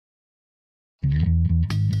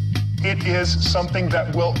It is something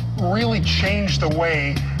that will really change the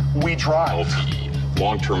way we drive. LTE,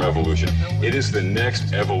 long-term evolution. It is the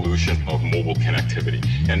next evolution of mobile connectivity.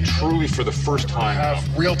 And truly, for the first time, We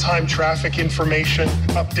have real-time traffic information,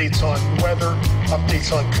 updates on weather,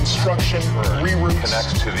 updates on construction, reroutes.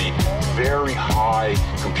 connects to the very high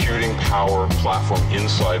computing power platform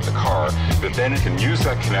inside the car, that then it can use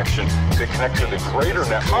that connection to connect to the greater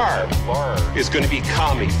network. Is going to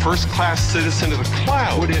become a first-class citizen of the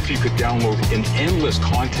cloud. What if you could download an endless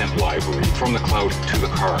content library from the cloud to the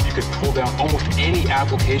car? You could pull down almost any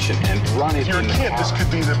application and run it If you're in a the kid, car. this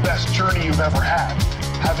could be the best journey you've ever had.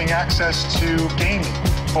 Having access to gaming,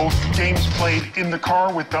 both games played in the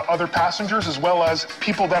car with the other passengers as well as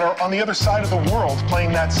people that are on the other side of the world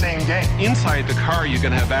playing that same game. Inside the car, you're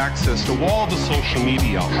going to have access to all the social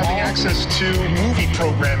media. Having access to movie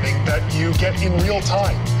programming that you get in real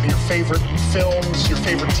time. Your favorite films, your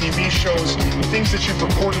favorite TV shows, things that you've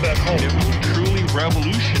recorded at home. It will truly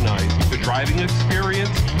revolutionize the driving experience,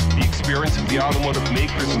 the experience of the automotive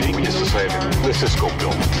makers making We those decided, cars. let's just go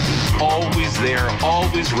build it. Always there,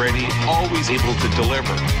 always ready, always able to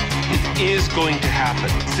deliver. It is going to happen.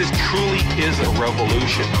 This truly is a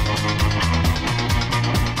revolution.